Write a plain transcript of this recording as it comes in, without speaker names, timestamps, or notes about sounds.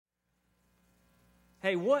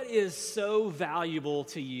Hey, what is so valuable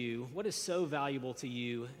to you? What is so valuable to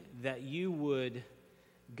you that you would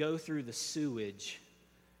go through the sewage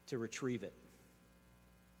to retrieve it?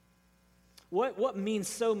 What means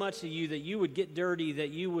so much to you that you would get dirty, that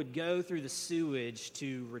you would go through the sewage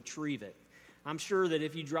to retrieve it? I'm sure that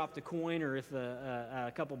if you dropped a coin or if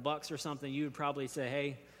a couple bucks or something, you would probably say,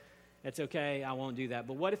 hey, it's okay, I won't do that.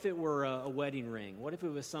 But what if it were a wedding ring? What if it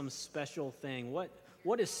was some special thing?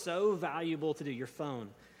 What is so valuable to do, your phone,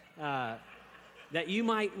 that you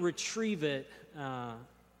might retrieve it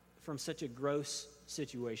from such a gross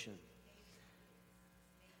situation?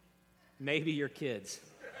 Maybe your kids.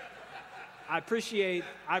 I appreciate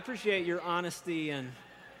your honesty and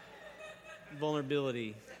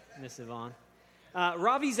vulnerability, Miss Yvonne.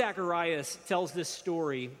 Ravi Zacharias tells this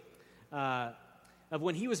story of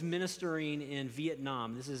when he was ministering in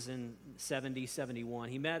Vietnam. This is in 71.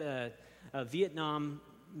 He met a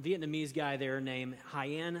Vietnamese guy there named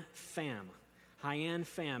Hien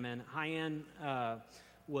Pham. And Hien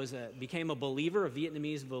became a believer, a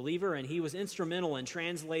Vietnamese believer, and he was instrumental in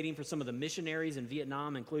translating for some of the missionaries in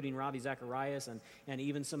Vietnam, including Ravi Zacharias and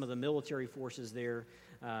even some of the military forces there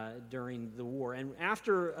during the war. And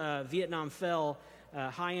after Vietnam fell,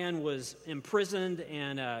 Hien was imprisoned,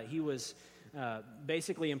 and he was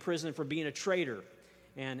basically imprisoned for being a traitor.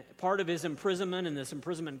 And part of his imprisonment in this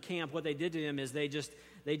imprisonment camp, what they did to him is they just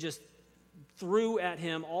threw at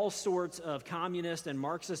him all sorts of communist and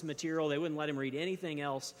Marxist material. They wouldn't let him read anything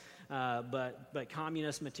else but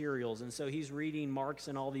communist materials. And so he's reading Marx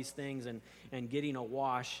and all these things and getting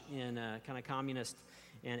awash in kind of communist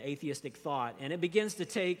and atheistic thought. And it begins to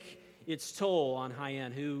take its toll on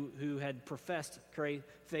Hien, who had professed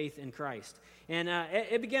faith in Christ. And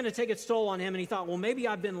it began to take its toll on him, and he thought, well, maybe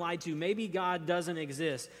I've been lied to. Maybe God doesn't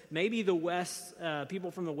exist. Maybe the West, people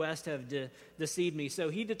from the West have deceived me. So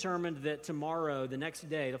he determined that tomorrow, the next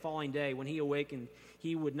day, the following day, when he awakened,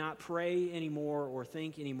 he would not pray anymore or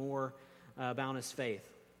think anymore about his faith.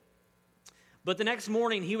 But the next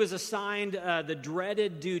morning, he was assigned the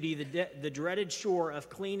dreaded duty, the dreaded chore of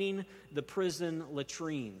cleaning the prison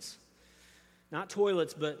latrines. Not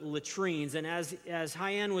toilets, but latrines. And as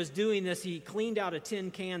Hien was doing this, he cleaned out a tin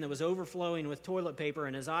can that was overflowing with toilet paper,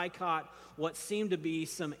 and his eye caught what seemed to be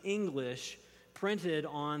some English printed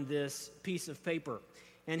on this piece of paper.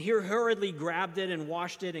 And he hurriedly grabbed it and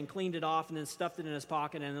washed it and cleaned it off and then stuffed it in his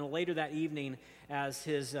pocket. And then later that evening, as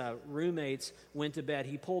his roommates went to bed,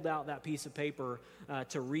 he pulled out that piece of paper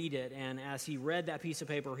to read it. And as he read that piece of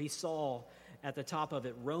paper, he saw at the top of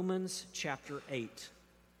it, Romans chapter 8.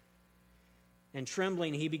 And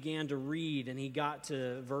trembling, he began to read, and he got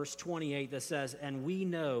to verse 28 that says, "And we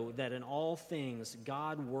know that in all things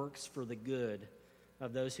God works for the good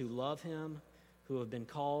of those who love him, who have been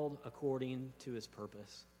called according to his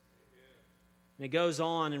purpose." And it goes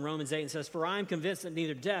on in Romans 8 and says, "For I am convinced that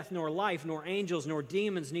neither death, nor life, nor angels, nor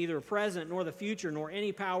demons, neither the present, nor the future, nor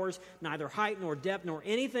any powers, neither height, nor depth, nor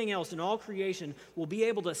anything else in all creation will be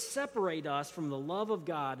able to separate us from the love of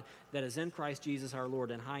God that is in Christ Jesus our Lord."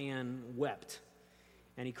 And Hien wept.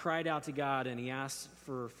 And he cried out to God, and he asked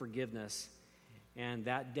for forgiveness. And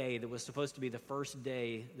that day, that was supposed to be the first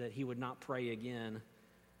day that he would not pray again,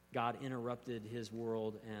 God interrupted his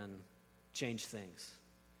world and changed things.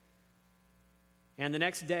 And the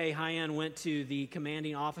next day, Hien went to the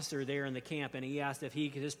commanding officer there in the camp, and he asked if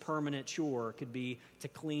his permanent chore could be to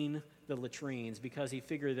clean the latrines, because he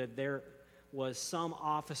figured that there was some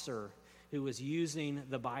officer who was using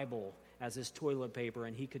the Bible as his toilet paper,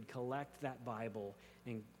 and he could collect that Bible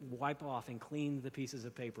and wipe off and clean the pieces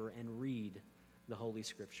of paper and read the Holy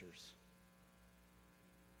Scriptures.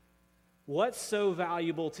 What's so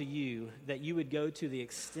valuable to you that you would go to the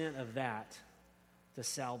extent of that to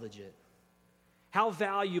salvage it? How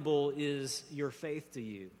valuable is your faith to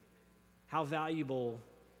you? How valuable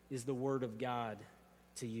is the Word of God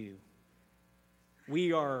to you?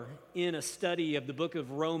 We are in a study of the book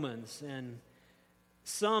of Romans, and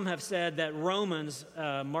some have said that Romans,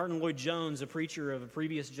 Martin Lloyd-Jones, a preacher of a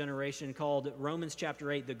previous generation, called Romans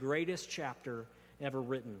chapter 8 the greatest chapter ever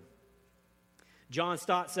written. John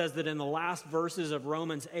Stott says that in the last verses of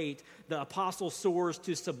Romans 8, the apostle soars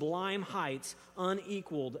to sublime heights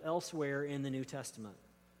unequaled elsewhere in the New Testament.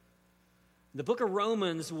 The book of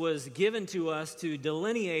Romans was given to us to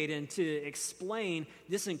delineate and to explain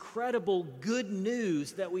this incredible good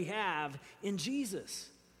news that we have in Jesus.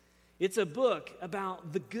 It's a book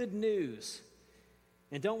about the good news.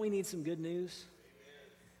 And don't we need some good news?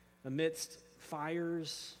 Amen. Amidst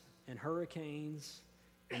fires and hurricanes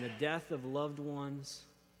and the death of loved ones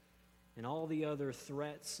and all the other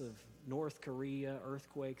threats of North Korea,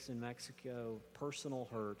 earthquakes in Mexico, personal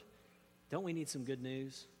hurt, Don't we need some good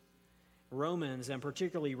news? Romans, and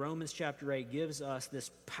particularly Romans chapter 8, gives us this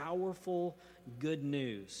powerful good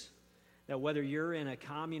news that whether you're in a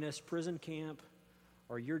communist prison camp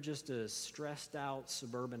or you're just a stressed out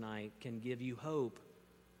suburbanite, can give you hope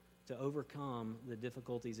to overcome the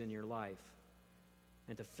difficulties in your life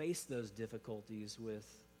and to face those difficulties with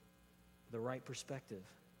the right perspective.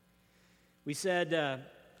 We said,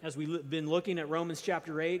 as we've been looking at Romans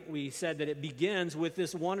chapter 8, we said that it begins with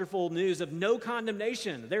this wonderful news of no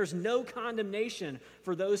condemnation. There's no condemnation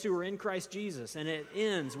for those who are in Christ Jesus. And it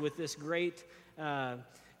ends with this great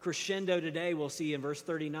crescendo today, we'll see in verse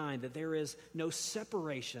 39, that there is no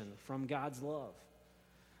separation from God's love.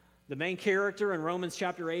 The main character in Romans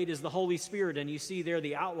chapter 8 is the Holy Spirit, and you see there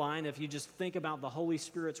the outline. If you just think about the Holy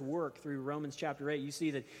Spirit's work through Romans chapter 8, you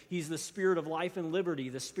see that he's the Spirit of life and liberty,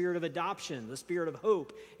 the Spirit of adoption, the Spirit of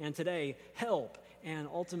hope, and today, help, and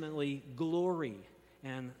ultimately, glory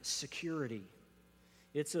and security.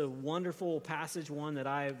 It's a wonderful passage, one that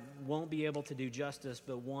I won't be able to do justice,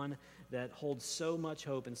 but one that holds so much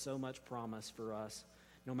hope and so much promise for us,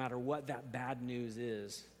 no matter what that bad news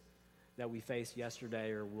is that we faced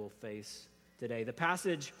yesterday or will face today. The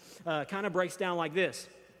passage kind of breaks down like this.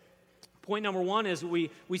 Point number one is we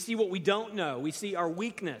see what we don't know. We see our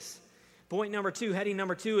weakness. Point number two, heading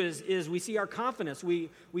number two, is we see our confidence. We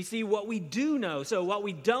see what we do know. So what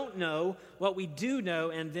we don't know, what we do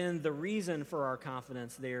know, and then the reason for our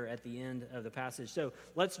confidence there at the end of the passage. So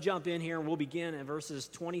let's jump in here, and we'll begin at verses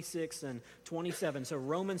 26 and 27. So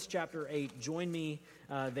Romans chapter 8, join me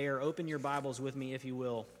there. Open your Bibles with me, if you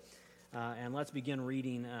will. And let's begin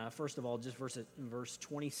reading, first of all, just verse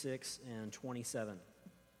 26 and 27.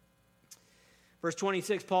 Verse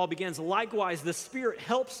 26, Paul begins, "Likewise, the Spirit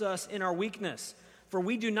helps us in our weakness, for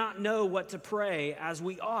we do not know what to pray as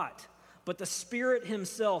we ought. But the Spirit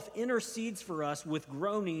himself intercedes for us with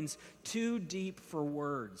groanings too deep for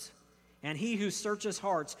words. And he who searches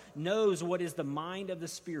hearts knows what is the mind of the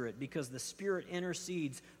Spirit, because the Spirit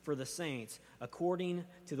intercedes for the saints according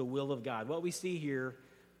to the will of God." What we see here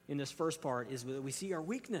in this first part is that we see our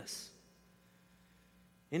weakness.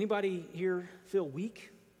 Anybody here feel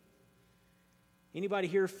weak? Anybody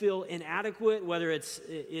here feel inadequate, whether it's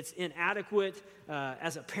inadequate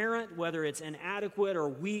as a parent, whether it's inadequate or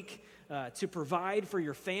weak to provide for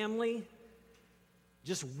your family,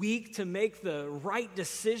 just weak to make the right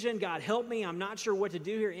decision? God, help me, I'm not sure what to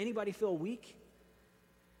do here. Anybody feel weak?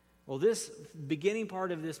 Well, this beginning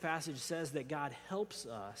part of this passage says that God helps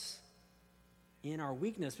us in our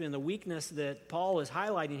weakness. And the weakness that Paul is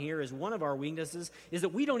highlighting here is one of our weaknesses is that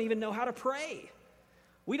we don't even know how to pray.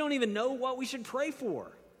 We don't even know what we should pray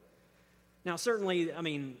for. Now, certainly,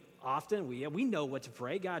 often we know what to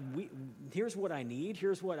pray. God, here's what I need.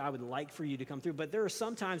 Here's what I would like for you to come through. But there are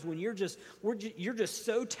some times when you're just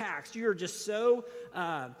so taxed. You're just so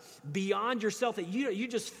beyond yourself that you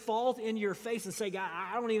just fall in your face and say, God,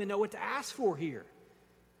 I don't even know what to ask for here.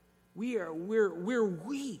 We're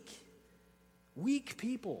weak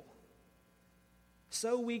people.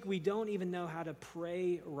 So weak we don't even know how to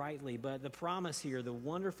pray rightly. But the promise here, the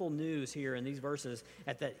wonderful news here in these verses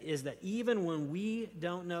is that even when we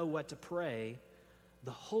don't know what to pray,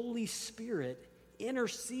 the Holy Spirit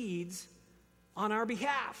intercedes on our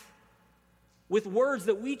behalf with words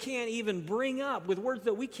that we can't even bring up, with words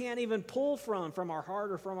that we can't even pull from our heart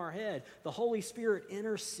or from our head. The Holy Spirit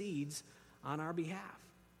intercedes on our behalf.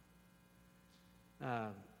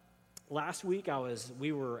 Last week,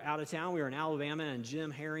 we were out of town. We were in Alabama, and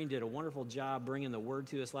Jim Herring did a wonderful job bringing the word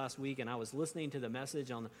to us last week. And I was listening to the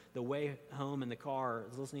message on the way home in the car. I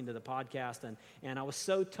was listening to the podcast, and I was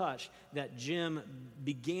so touched that Jim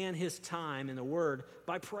began his time in the Word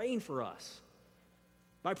by praying for us,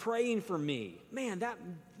 by praying for me. Man,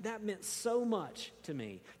 that meant so much to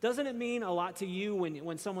me. Doesn't it mean a lot to you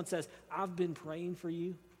when someone says, "I've been praying for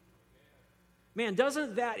you"? Man,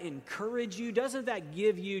 doesn't that encourage you? Doesn't that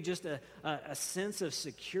give you just a sense of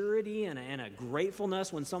security and a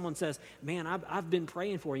gratefulness when someone says, "Man, I've been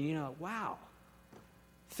praying for you"? You know, wow,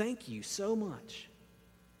 thank you so much.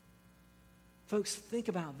 Folks, think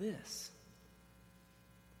about this.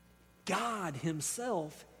 God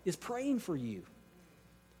himself is praying for you.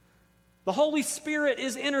 The Holy Spirit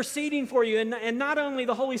is interceding for you, and not only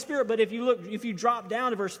the Holy Spirit, but if you drop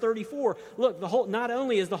down to verse 34, look, not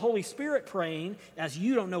only is the Holy Spirit praying, as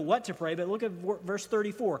you don't know what to pray, but look at verse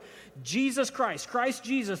 34. Jesus Christ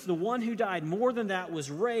Jesus, the one who died, more than that,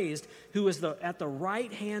 was raised, who is at the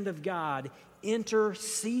right hand of God,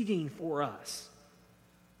 interceding for us.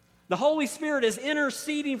 The Holy Spirit is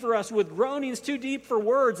interceding for us with groanings too deep for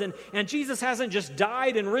words. And Jesus hasn't just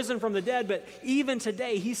died and risen from the dead, but even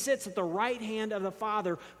today, he sits at the right hand of the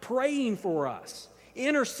Father praying for us,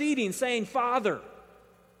 interceding, saying, Father,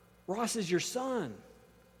 Ross is your son.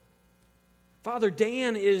 Father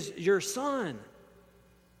Dan is your son.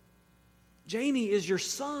 Jamie is your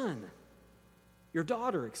son. Your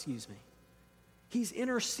daughter, excuse me. He's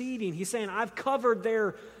interceding. He's saying, I've covered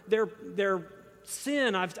their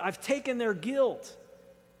sin. I've taken their guilt.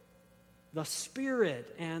 The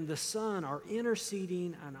Spirit and the Son are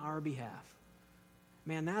interceding on our behalf.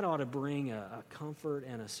 Man, that ought to bring a comfort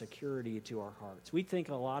and a security to our hearts. We think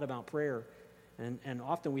a lot about prayer, and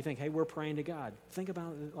often we think, hey, we're praying to God. Think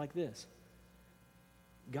about it like this.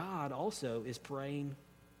 God also is praying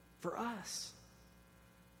for us.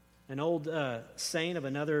 An old saint of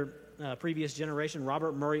another previous generation,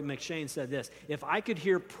 Robert Murray McCheyne, said this: if I could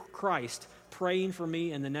hear Christ praying for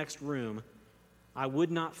me in the next room, I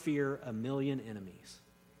would not fear a million enemies.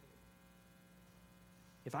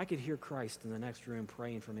 If I could hear Christ in the next room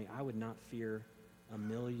praying for me, I would not fear a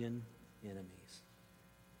million enemies.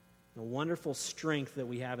 The wonderful strength that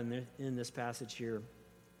we have in this passage here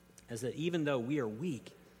is that even though we are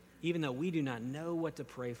weak, even though we do not know what to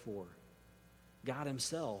pray for, God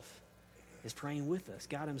himself is praying with us.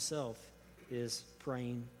 God himself is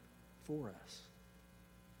praying for us.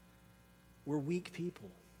 We're weak people.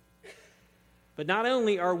 But not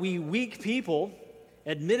only are we weak people,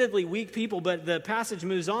 admittedly weak people, but the passage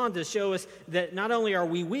moves on to show us that not only are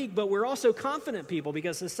we weak, but we're also confident people,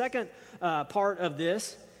 because the second part of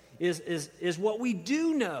this is what we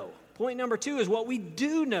do know. Point number 2 is what we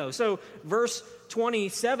do know. So verse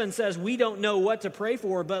 27 says we don't know what to pray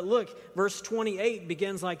for, but look, verse 28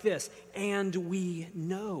 begins like this: and we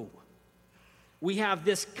know. We have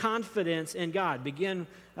this confidence in God. Begin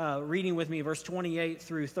reading with me verse 28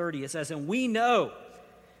 through 30. It says, and we know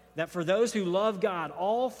that for those who love God,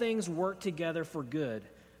 all things work together for good,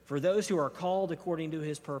 for those who are called according to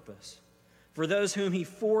his purpose. For those whom he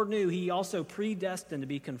foreknew, he also predestined to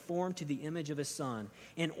be conformed to the image of his Son,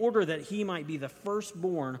 in order that he might be the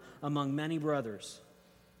firstborn among many brothers.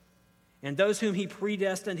 And those whom he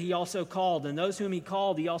predestined, he also called. And those whom he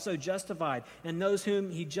called, he also justified. And those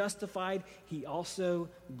whom he justified, he also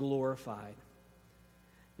glorified.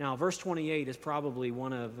 Now, verse 28 is probably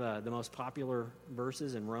one of the most popular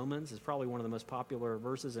verses in Romans. It's probably one of the most popular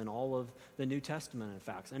verses in all of the New Testament, in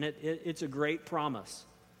fact. And it's a great promise.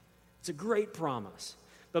 It's a great promise.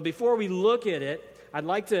 But before we look at it, I'd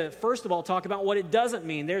like to, first of all, talk about what it doesn't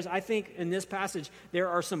mean. I think, in this passage, there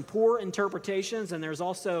are some poor interpretations, and there's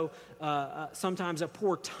also sometimes a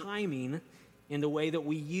poor timing in the way that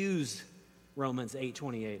we use Romans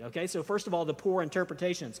 8:28. Okay, so first of all, the poor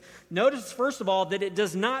interpretations. Notice, first of all, that it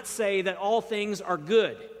does not say that all things are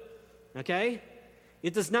good. Okay?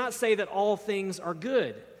 It does not say that all things are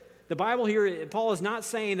good. The Bible here, Paul is not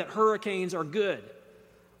saying that hurricanes are good,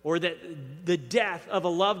 or that the death of a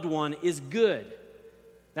loved one is good.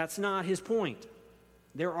 That's not his point.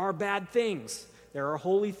 There are bad things. There are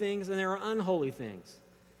holy things and there are unholy things.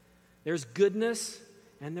 There's goodness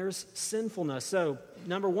and there's sinfulness. So,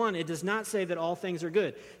 number one, it does not say that all things are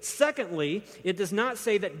good. Secondly, it does not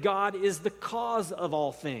say that God is the cause of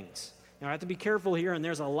all things. Now, I have to be careful here, and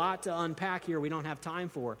there's a lot to unpack here we don't have time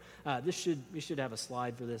for. We should have a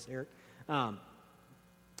slide for this, Eric.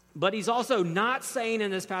 But he's also not saying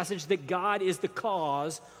in this passage that God is the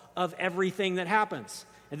cause of everything that happens.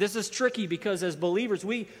 And this is tricky because as believers,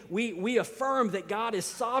 we affirm that God is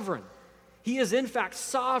sovereign. He is in fact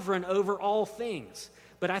sovereign over all things.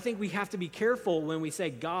 But I think we have to be careful when we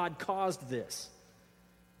say God caused this.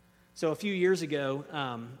 So a few years ago,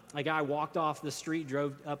 a guy walked off the street,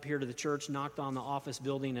 drove up here to the church, knocked on the office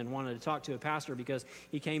building, and wanted to talk to a pastor because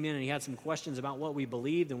he came in and he had some questions about what we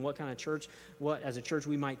believed and what kind of church, what as a church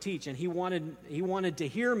we might teach. And he wanted to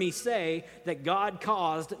hear me say that God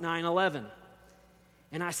caused 9/11.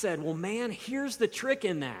 And I said, well, man, here's the trick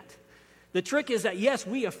in that. The trick is that, yes,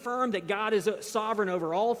 we affirm that God is sovereign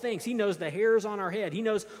over all things. He knows the hairs on our head. He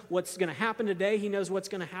knows what's going to happen today. He knows what's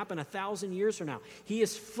going to happen 1,000 years from now. He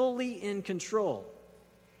is fully in control.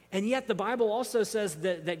 And yet the Bible also says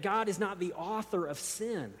that God is not the author of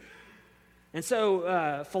sin. And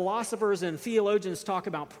so philosophers and theologians talk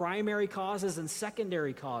about primary causes and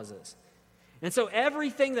secondary causes. And so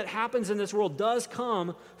everything that happens in this world does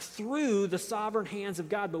come through the sovereign hands of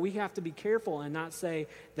God, but we have to be careful and not say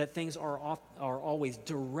that things are always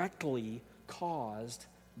directly caused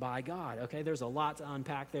by God. Okay, there's a lot to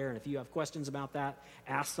unpack there, and if you have questions about that,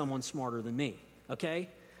 ask someone smarter than me. Okay,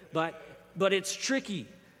 but it's tricky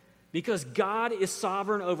because God is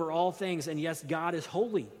sovereign over all things, and yes, God is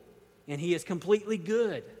holy. and he is completely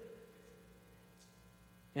good.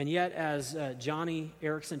 And yet, as Johnny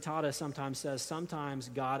Erickson Tada sometimes says, sometimes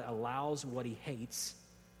God allows what he hates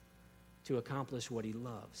to accomplish what he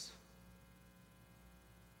loves.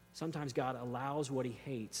 Sometimes God allows what he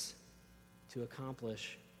hates to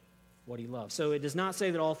accomplish what he loves. So it does not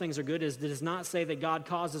say that all things are good. It does not say that God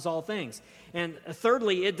causes all things. And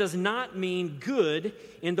thirdly, it does not mean good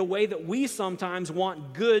in the way that we sometimes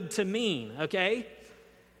want good to mean, okay?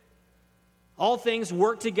 All things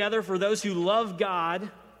work together for those who love God.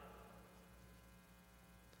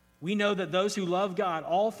 We know that those who love God,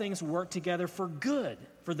 all things work together for good,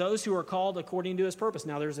 for those who are called according to his purpose.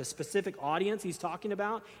 Now, there's a specific audience he's talking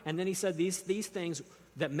about, and then he said these things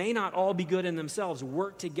that may not all be good in themselves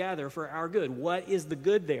work together for our good. What is the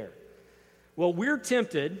good there? Well, we're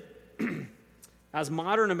tempted as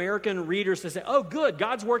modern American readers to say, oh, good,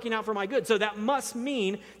 God's working out for my good. So that must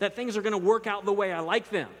mean that things are going to work out the way I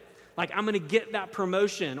like them. Like I'm going to get that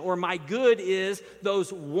promotion, or my good is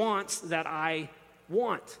those wants that I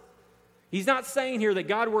want. He's not saying here that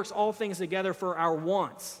God works all things together for our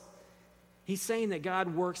wants. He's saying that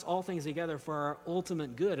God works all things together for our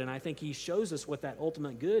ultimate good, and I think he shows us what that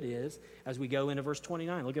ultimate good is as we go into verse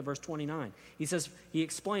 29. Look at verse 29. He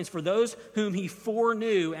explains, for those whom he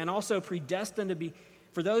foreknew and also predestined to be,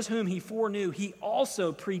 for those whom he foreknew, he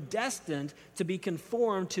also predestined to be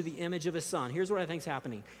conformed to the image of his Son. Here's what I think is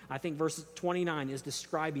happening. I think verse 29 is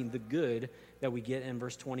describing the good that we get in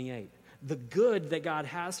verse 28. The good that God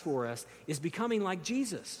has for us is becoming like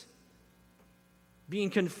Jesus,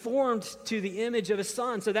 being conformed to the image of his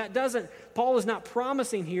Son. So Paul is not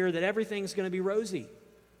promising here that everything's going to be rosy,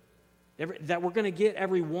 that we're going to get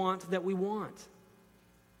every want that we want.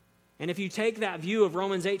 And if you take that view of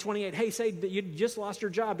Romans 8:28, hey, say that you just lost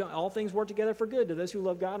your job, all things work together for good to those who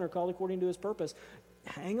love God and are called according to his purpose.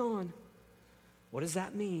 Hang on. What does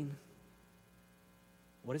that mean?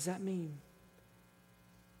 What does that mean?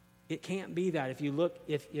 It can't be that. If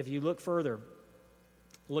you look further,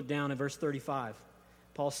 look down at verse 35.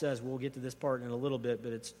 Paul says, we'll get to this part in a little bit,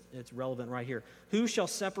 but it's relevant right here. Who shall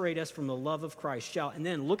separate us from the love of Christ? And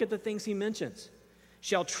then look at the things he mentions.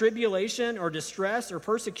 Shall tribulation or distress or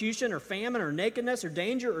persecution or famine or nakedness or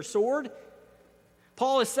danger or sword?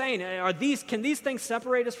 Paul is saying, can these things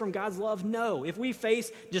separate us from God's love? No. If we face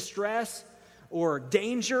distress or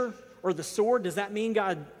danger or the sword, does that mean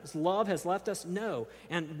God's love has left us? No.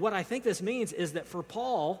 And what I think this means is that for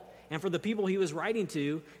Paul and for the people he was writing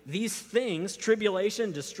to, these things,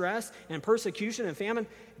 tribulation, distress, and persecution and famine,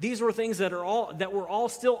 these were things that were all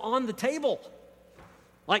still on the table.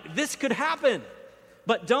 Like this could happen.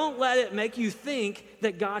 But don't let it make you think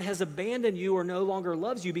that God has abandoned you or no longer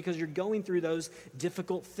loves you because you're going through those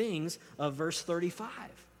difficult things of verse 35.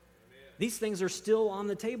 These things are still on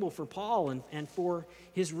the table for Paul and for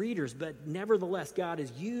his readers, but nevertheless, God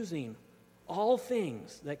is using all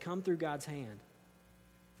things that come through God's hand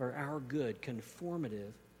for our good,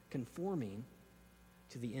 conforming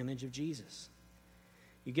to the image of Jesus.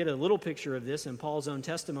 You get a little picture of this in Paul's own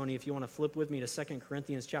testimony. If you want to flip with me to 2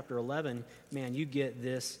 Corinthians chapter 11, man, you get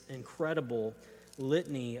this incredible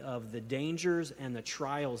litany of the dangers and the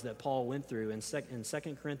trials that Paul went through in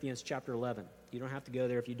 2 Corinthians chapter 11. You don't have to go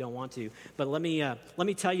there if you don't want to. But let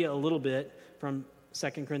me tell you a little bit from 2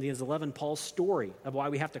 Corinthians 11, Paul's story of why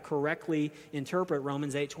we have to correctly interpret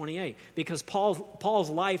Romans 8:28. Because Paul's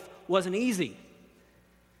life wasn't easy.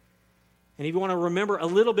 And if you want to remember a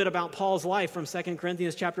little bit about Paul's life from 2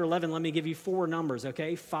 Corinthians chapter 11, let me give you 4 numbers,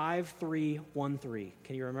 okay? 5, 3, 1, 3.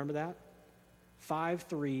 Can you remember that? 5,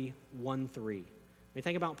 3, 1, 3. When you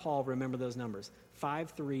think about Paul, remember those numbers.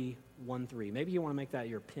 5, 3, 1, 3. Maybe you want to make that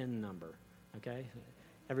your PIN number, okay?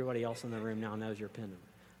 Everybody else in the room now knows your PIN number.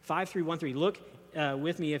 5, 3, 1, 3. Look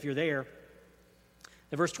with me if you're there.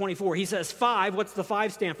 In verse 24, he says 5. What's the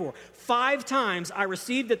 5 stand for? 5 times I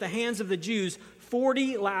received at the hands of the Jews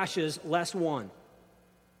 40 lashes less 1.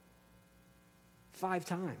 5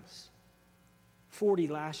 times. 40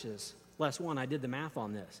 lashes less 1. I did the math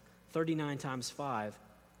on this. 39 times 5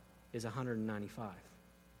 is 195.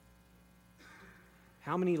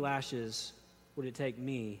 How many lashes would it take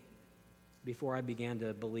me before I began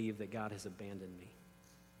to believe that God has abandoned me?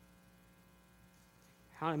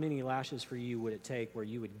 How many lashes for you would it take where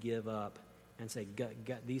you would give up and say, God,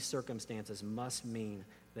 these circumstances must mean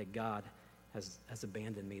that God has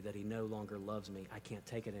abandoned me, that he no longer loves me. I can't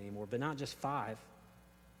take it anymore. But not just 5.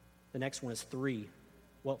 The next one is 3.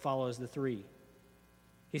 What follows the 3?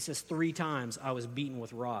 He says 3 times I was beaten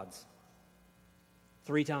with rods.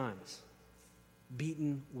 3 times.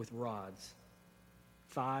 Beaten with rods.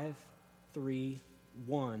 5, 3,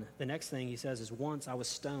 1. The next thing he says is once I was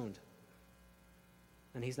stoned.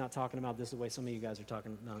 And he's not talking about this the way some of you guys are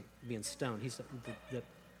talking about being stoned.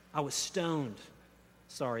 I was stoned.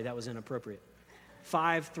 Sorry, that was inappropriate.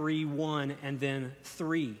 5, 3, 1, and then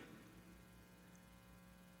 3.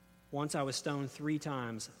 Once I was stoned 3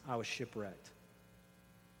 times, I was shipwrecked.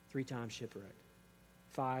 3 times shipwrecked.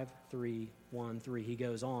 5, 3, 1, 3. He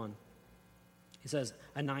goes on. He says,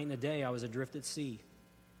 a night and a day I was adrift at sea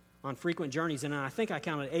on frequent journeys. And I think I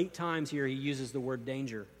counted 8 times here he uses the word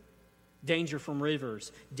danger. Danger from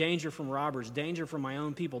rivers, danger from robbers, danger from my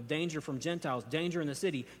own people, danger from Gentiles, danger in the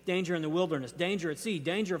city, danger in the wilderness, danger at sea,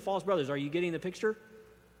 danger of false brothers. Are you getting the picture?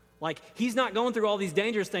 Like, he's not going through all these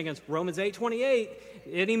dangers thinking, Romans 8:28,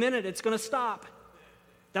 any minute it's going to stop.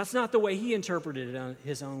 That's not the way he interpreted it in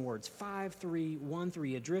his own words. 5, 3, 1,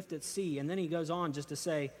 3, adrift at sea. And then he goes on just to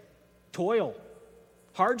say, toil,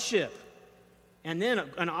 hardship, and then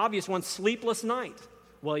an obvious one, sleepless night.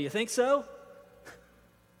 Well, you think so?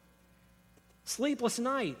 Sleepless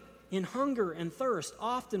night, in hunger and thirst,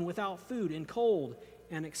 often without food, in cold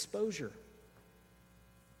and exposure.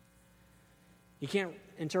 You can't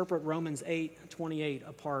interpret Romans 8:28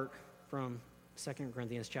 apart from 2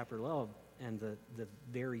 Corinthians chapter 11 and the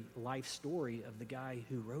very life story of the guy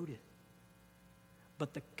who wrote it.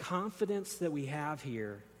 But the confidence that we have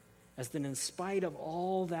here is that in spite of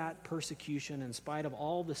all that persecution, in spite of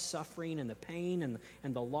all the suffering and the pain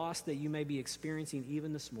and the loss that you may be experiencing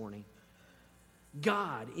even this morning,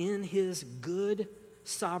 God, in his good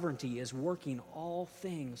sovereignty, is working all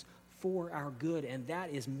things for our good, and that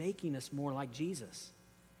is making us more like Jesus.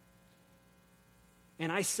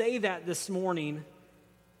 And I say that this morning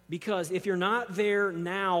because if you're not there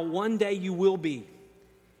now, one day you will be.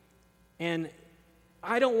 And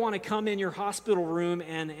I don't want to come in your hospital room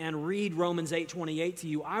and read Romans 8:28 to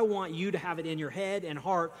you. I want you to have it in your head and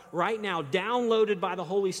heart right now, downloaded by the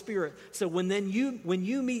Holy Spirit. So when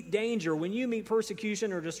you meet danger, when you meet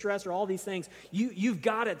persecution or distress or all these things, you've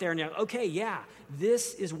got it there now. Okay, yeah,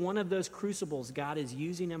 this is one of those crucibles God is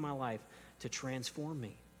using in my life to transform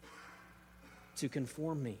me, to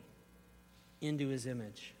conform me into his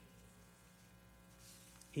image.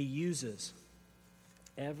 He uses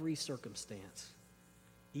every circumstance,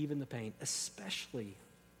 even the pain, especially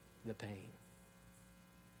the pain.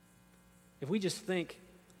 If we just think,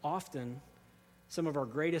 often some of our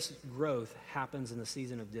greatest growth happens in the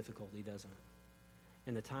season of difficulty, doesn't it?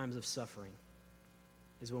 In the times of suffering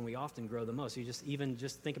is when we often grow the most. You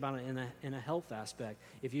just think about it in a health aspect.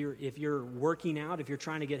 If you're working out, if you're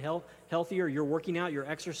trying to get healthier, you're working out, you're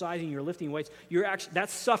exercising, you're lifting weights,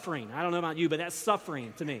 that's suffering. I don't know about you, but that's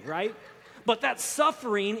suffering to me, right? But that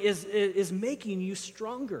suffering is making you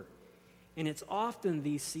stronger. And it's often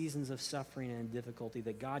these seasons of suffering and difficulty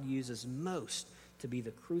that God uses most to be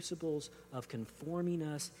the crucibles of conforming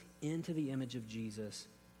us into the image of Jesus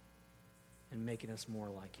and making us more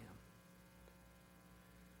like him.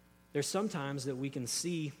 There's sometimes that we can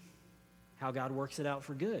see how God works it out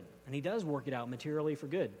for good. And he does work it out materially for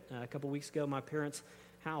good. A couple weeks ago, my parents'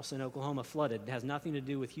 house in Oklahoma flooded. It has nothing to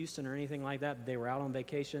do with Houston or anything like that. They were out on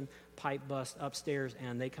vacation, pipe bust upstairs,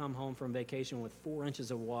 and they come home from vacation with 4 inches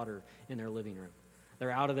of water in their living room.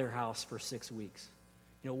 They're out of their house for 6 weeks.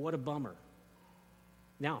 What a bummer.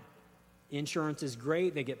 Now, insurance is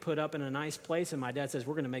great. They get put up in a nice place, and my dad says,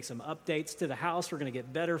 we're going to make some updates to the house. We're going to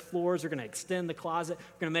get better floors. We're going to extend the closet.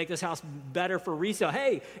 We're going to make this house better for resale.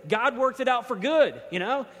 Hey, God worked it out for good,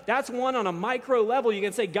 That's one on a micro level. You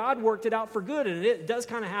can say God worked it out for good, and it does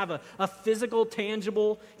kind of have a physical,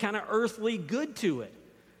 tangible, kind of earthly good to it.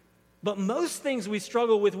 But most things we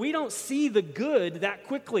struggle with, we don't see the good that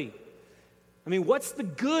quickly. What's the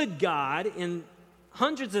good, God, in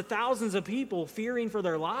hundreds of thousands of people fearing for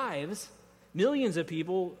their lives? Millions of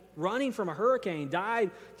people running from a hurricane,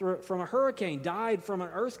 died from an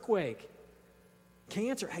earthquake,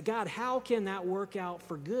 cancer. God, how can that work out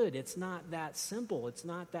for good? It's not that simple. It's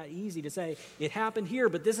not that easy to say, it happened here,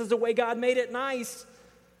 but this is the way God made it nice.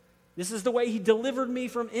 This is the way he delivered me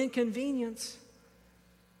from inconvenience.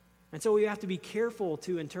 And so we have to be careful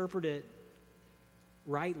to interpret it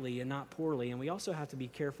rightly and not poorly. And we also have to be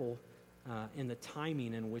careful in the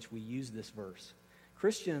timing in which we use this verse.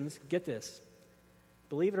 Christians, get this,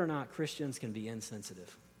 believe it or not, Christians can be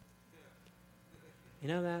insensitive. You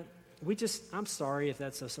know that? I'm sorry if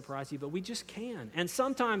that's a surprise to you, but we just can. And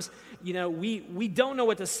sometimes, we don't know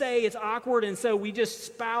what to say, it's awkward, and so we just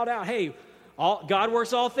spout out, hey, God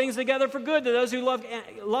works all things together for good to those who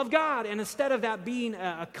love God. And instead of that being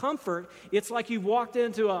a comfort, it's like you've walked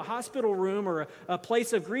into a hospital room or a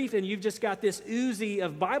place of grief, and you've just got this Uzi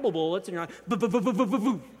of Bible bullets, and you're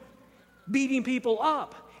like, beating people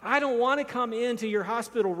up. I don't want to come into your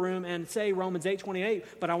hospital room and say Romans 8:28,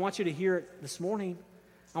 but I want you to hear it this morning.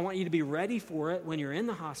 I want you to be ready for it when you're in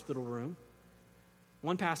the hospital room.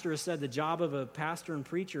 One pastor has said the job of a pastor and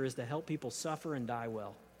preacher is to help people suffer and die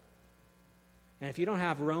well. And if you don't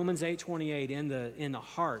have Romans 8:28 in the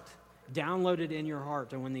heart, downloaded in your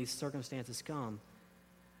heart, and when these circumstances come,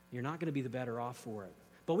 you're not going to be the better off for it.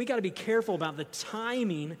 But we got to be careful about the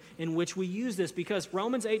timing in which we use this, because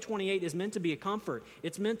Romans 8:28 is meant to be a comfort.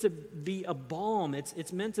 It's meant to be a balm.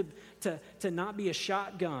 It's meant to not be a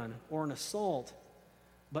shotgun or an assault,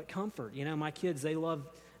 but comfort. You know, my kids, they love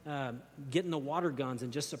getting the water guns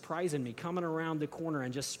and just surprising me, coming around the corner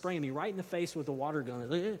and just spraying me right in the face with the water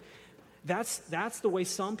gun. That's the way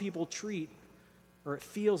some people treat, or it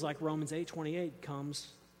feels like Romans 8:28 comes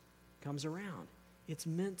around. It's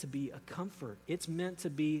meant to be a comfort. It's meant to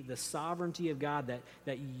be the sovereignty of God,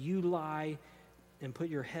 that you lie and put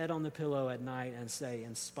your head on the pillow at night and say,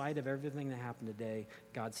 in spite of everything that happened today,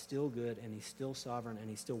 God's still good and he's still sovereign and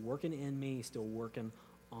he's still working in me, he's still working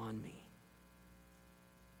on me.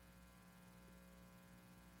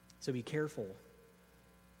 So be careful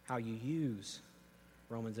how you use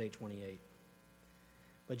Romans 8:28.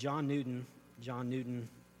 But John Newton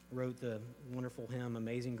wrote the wonderful hymn,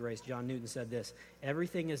 Amazing Grace. John Newton said this: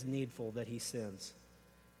 everything is needful that he sends,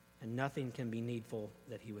 and nothing can be needful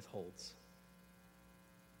that he withholds.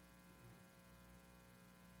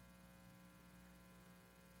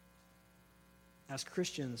 As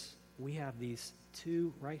Christians, we have these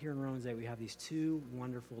two, right here in Romans 8, we have these two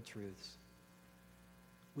wonderful truths.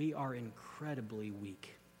 We are incredibly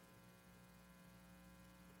weak.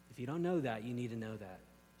 If you don't know that, you need to know that.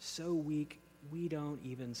 So weak, we don't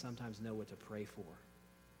even sometimes know what to pray for.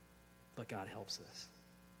 But God helps us.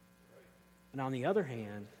 And on the other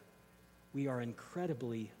hand, we are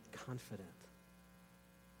incredibly confident,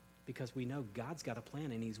 because we know God's got a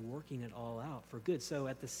plan and he's working it all out for good. So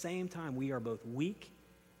at the same time, we are both weak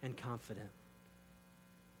and confident.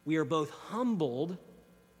 We are both humbled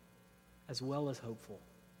as well as hopeful.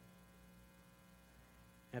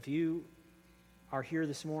 If you are here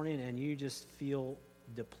this morning and you just feel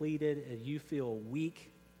depleted and you feel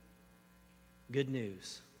weak, good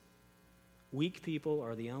news. Weak people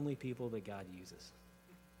are the only people that God uses.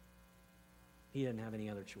 He doesn't have any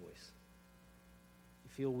other choice. You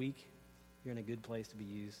feel weak, you're in a good place to be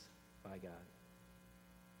used by God.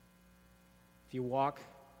 If you walk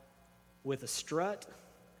with a strut,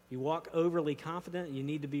 you walk overly confident, you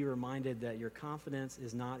need to be reminded that your confidence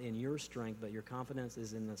is not in your strength, but your confidence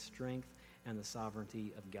is in the strength and the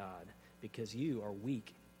sovereignty of God, because you are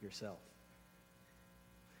weak yourself.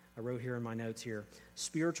 I wrote here in my notes here,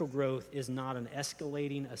 spiritual growth is not an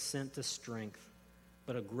escalating ascent to strength,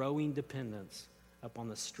 but a growing dependence upon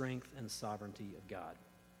the strength and sovereignty of God.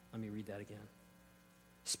 Let me read that again.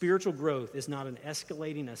 Spiritual growth is not an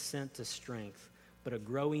escalating ascent to strength, but a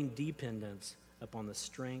growing dependence upon the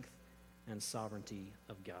strength and sovereignty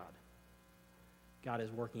of God. God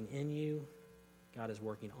is working in you. God is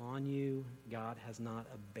working on you. God has not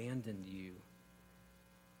abandoned you,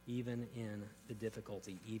 even in the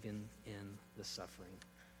difficulty, even in the suffering.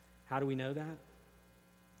 How do we know that?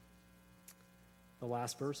 The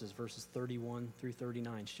last verses 31 through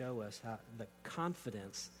 39, show us how the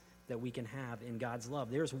confidence that we can have in God's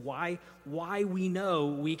love. There's why we know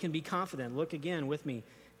we can be confident. Look again with me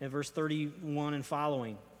at verse 31 and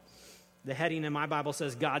following. The heading in my Bible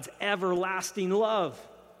says, God's everlasting love.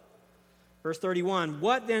 Verse 31,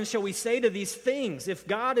 what then shall we say to these things? If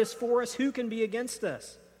God is for us, who can be against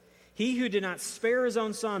us? He who did not spare his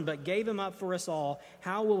own son, but gave him up for us all,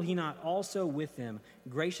 how will he not also with him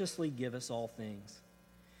graciously give us all things?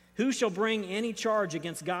 Who shall bring any charge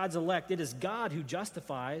against God's elect? It is God who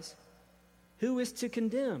justifies. Who is to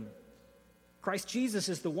condemn? Christ Jesus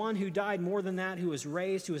is the one who died, more than that, who is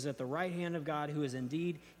raised, who is at the right hand of God, who is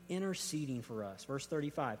indeed interceding for us. Verse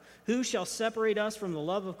 35, who shall separate us from the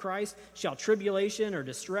love of Christ? Shall tribulation or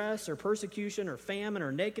distress or persecution or famine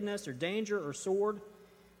or nakedness or danger or sword?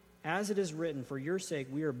 As it is written, for your sake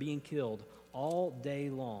we are being killed all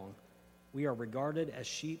day long. We are regarded as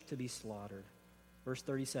sheep to be slaughtered. Verse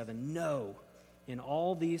 37, no, in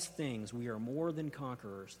all these things we are more than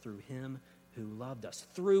conquerors through him who loved us.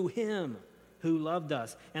 Through him who loved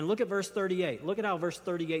us. And look at verse 38. Look at how verse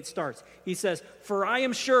 38 starts. He says, for I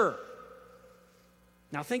am sure.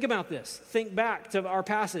 Now think about this. Think back to our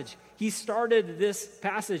passage. He started this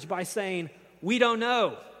passage by saying, we don't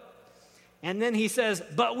know. And then he says,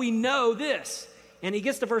 but we know this. And he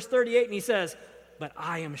gets to verse 38 and he says, but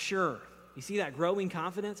I am sure. You see that growing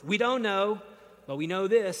confidence? We don't know, but we know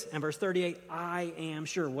this. And verse 38, I am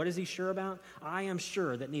sure. What is he sure about? I am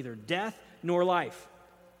sure that neither death nor life.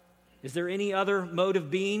 Is there any other mode of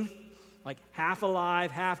being? like half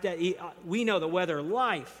alive, half dead. We know that whether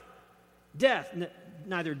life, death,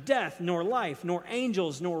 neither death nor life, nor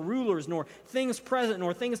angels, nor rulers, nor things present,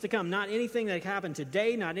 nor things to come, not anything that happened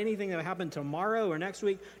today, not anything that will happen tomorrow or next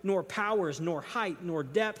week, nor powers, nor height, nor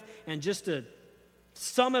depth, and just to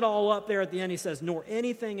sum it all up there at the end, he says, nor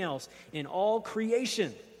anything else in all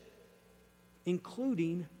creation,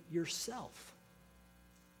 including yourself.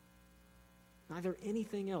 Neither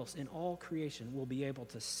anything else in all creation will be able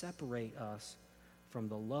to separate us from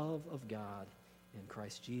the love of God in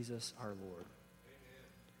Christ Jesus our Lord. Amen.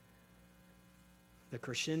 The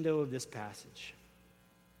crescendo of this passage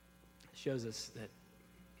shows us that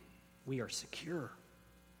we are secure,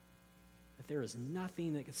 that there is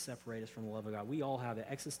nothing that can separate us from the love of God. We all have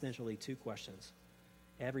existentially two questions.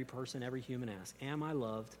 Every person, every human asks, am I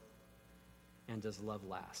loved, and does love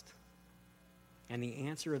last? And the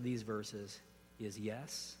answer of these verses is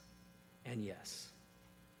yes and yes.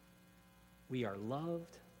 We are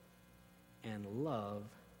loved, and love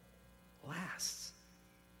lasts.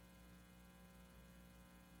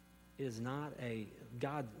 It is not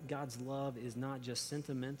God's love is not just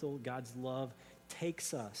sentimental. God's love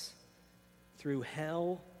takes us through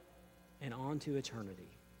hell and onto eternity,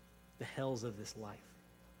 the hells of this life.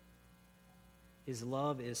 His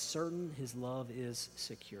love is certain. His love is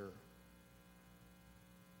secure.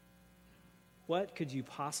 What could you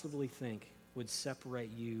possibly think would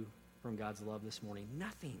separate you from God's love this morning?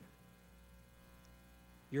 Nothing.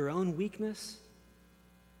 Your own weakness,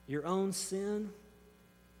 your own sin,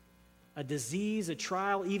 a disease, a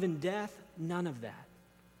trial, even death, none of that.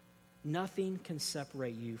 Nothing can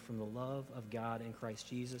separate you from the love of God in Christ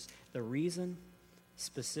Jesus. The reason,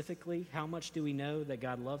 specifically, how much do we know that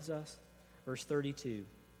God loves us? Verse 32,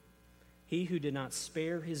 he who did not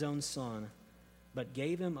spare his own son, but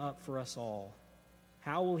gave him up for us all,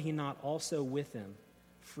 how will he not also with him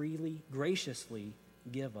freely, graciously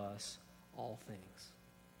give us all things?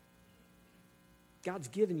 God's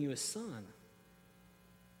given you a son.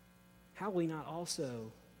 How will he not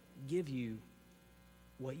also give you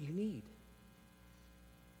what you need?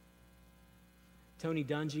 Tony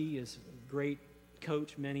Dungy is a great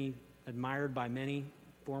coach, admired by many,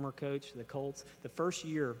 former coach, the Colts. The first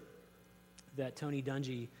year that Tony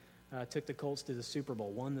Dungy took the Colts to the Super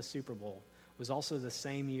Bowl, won the Super Bowl, was also the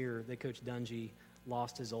same year that Coach Dungy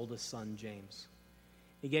lost his oldest son, James.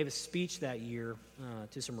 He gave a speech that year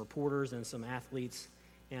to some reporters and some athletes,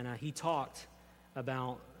 and he talked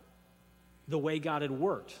about the way God had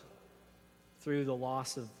worked through the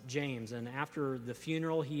loss of James. And after the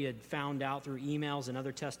funeral, he had found out through emails and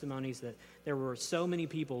other testimonies that there were so many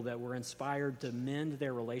people that were inspired to mend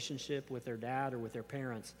their relationship with their dad or with their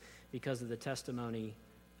parents because of the testimony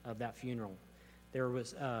of that funeral. There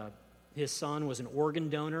was his son was an organ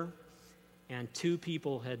donor, and 2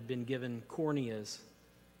 people had been given corneas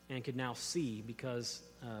and could now see because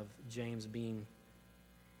of James being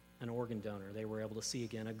an organ donor. They were able to see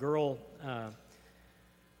again. A girl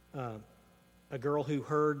who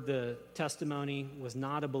heard the testimony, was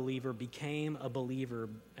not a believer, became a believer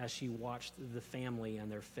as she watched the family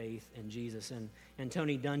and their faith in Jesus. And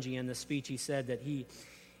Tony Dungy, in the speech, he said that he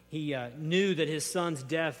knew that his son's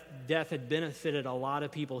death had benefited a lot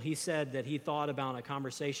of people. He said that he thought about a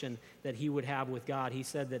conversation that he would have with God. He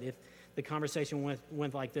said that if the conversation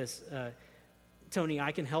went like this, Tony,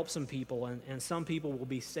 I can help some people, and some people will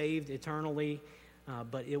be saved eternally,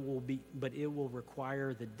 but it will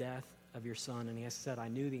require the death of your son. And he said, I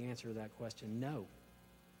knew the answer to that question. No,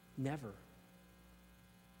 never.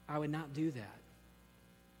 I would not do that.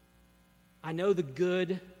 I know the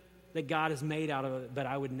good that God has made out of it, but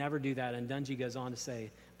I would never do that. And Dungy goes on to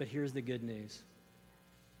say, but here's the good news.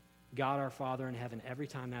 God our Father in heaven, every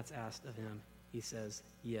time that's asked of him, he says,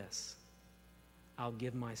 yes, I'll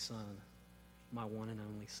give my son, my one and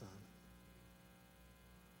only son.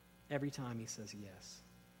 Every time he says yes.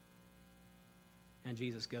 And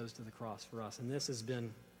Jesus goes to the cross for us. And this has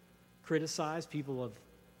been criticized. People have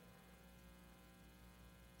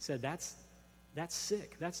said that's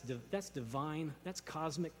sick. That's divine. That's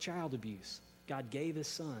cosmic child abuse. God gave his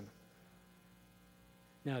son.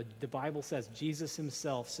 Now, the Bible says, Jesus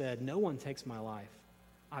himself said, no one takes my life.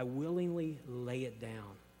 I willingly lay it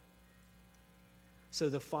down. So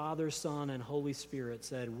the Father, Son, and Holy Spirit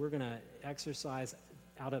said, we're going to exercise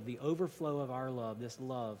out of the overflow of our love, this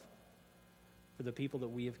love for the people that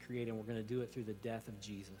we have created, and we're going to do it through the death of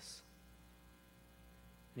Jesus.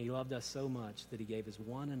 And he loved us so much that he gave his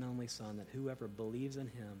one and only Son, that whoever believes in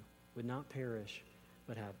him would not perish,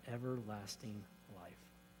 but have everlasting life.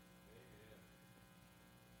 Amen.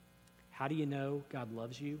 How do you know God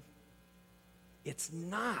loves you? It's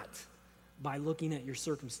not by looking at your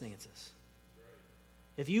circumstances.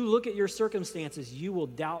 If you look at your circumstances, you will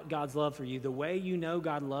doubt God's love for you. The way you know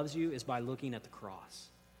God loves you is by looking at the cross.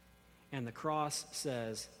 And the cross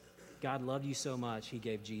says, God loved you so much, he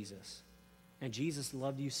gave Jesus. And Jesus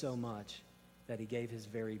loved you so much that he gave his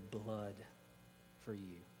very blood for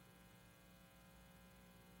you.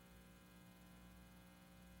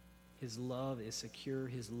 His love is secure.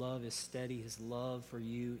 His love is steady. His love for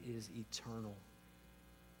you is eternal.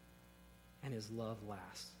 And his love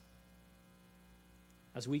lasts.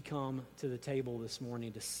 As we come to the table this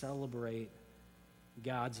morning to celebrate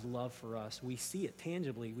God's love for us, we see it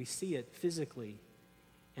tangibly. We see it physically.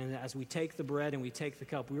 And as we take the bread and we take the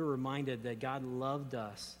cup, we're reminded that God loved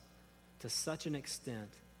us to such an extent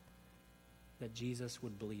that Jesus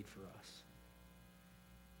would bleed for us.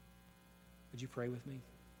 Would you pray with me?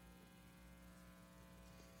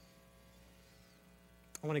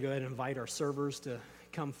 I want to go ahead and invite our servers to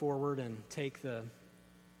come forward and take the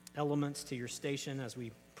elements to your station as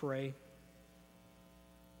we pray.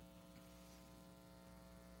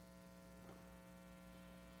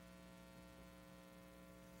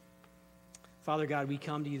 Father God, we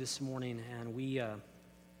come to you this morning and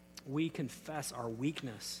we confess our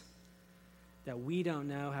weakness, that we don't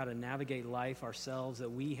know how to navigate life ourselves,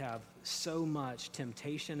 that we have so much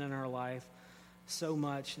temptation in our life, so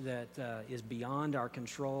much that is beyond our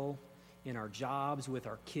control in our jobs, with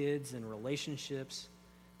our kids, and relationships,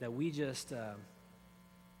 that we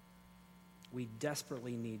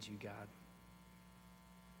desperately need you, God.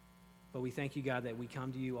 But we thank you, God, that we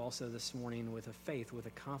come to you also this morning with a faith, with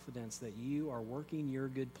a confidence that you are working your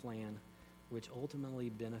good plan, which ultimately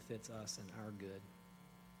benefits us and our good.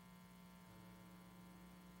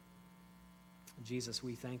 Jesus,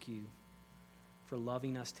 we thank you for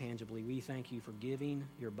loving us tangibly. We thank you for giving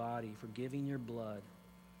your body, for giving your blood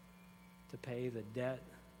to pay the debt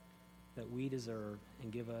that we deserve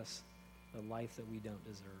and give us the life that we don't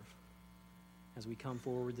deserve. As we come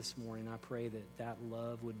forward this morning, I pray that that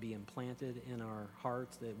love would be implanted in our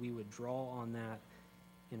hearts, that we would draw on that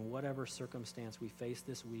in whatever circumstance we face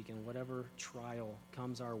this week and whatever trial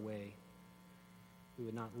comes our way. We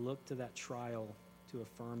would not look to that trial to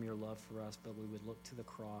affirm your love for us, but we would look to the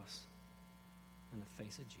cross and the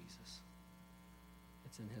face of Jesus.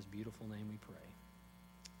 It's in his beautiful name we pray.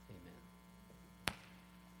 Amen.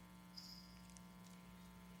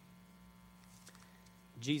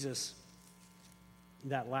 Jesus,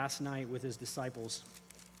 that last night with his disciples,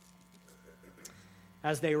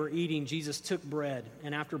 as they were eating, Jesus took bread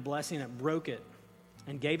and after blessing it, broke it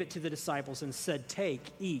and gave it to the disciples and said, "Take,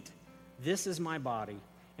 eat, this is my body."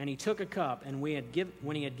 And he took a cup, and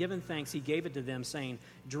when he had given thanks, he gave it to them, saying,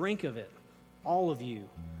 "Drink of it, all of you,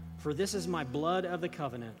 for this is my blood of the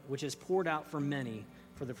covenant, which is poured out for many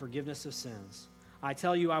for the forgiveness of sins. I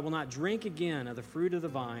tell you, I will not drink again of the fruit of the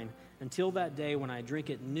vine until that day when I drink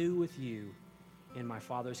it new with you in my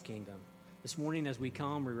Father's kingdom." This morning as we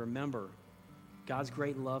come, we remember God's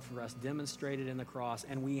great love for us demonstrated in the cross,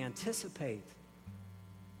 and we anticipate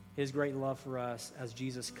his great love for us as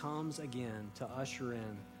Jesus comes again to usher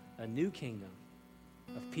in a new kingdom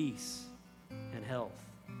of peace and health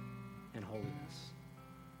and holiness.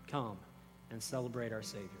 Come and celebrate our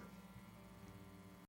Savior.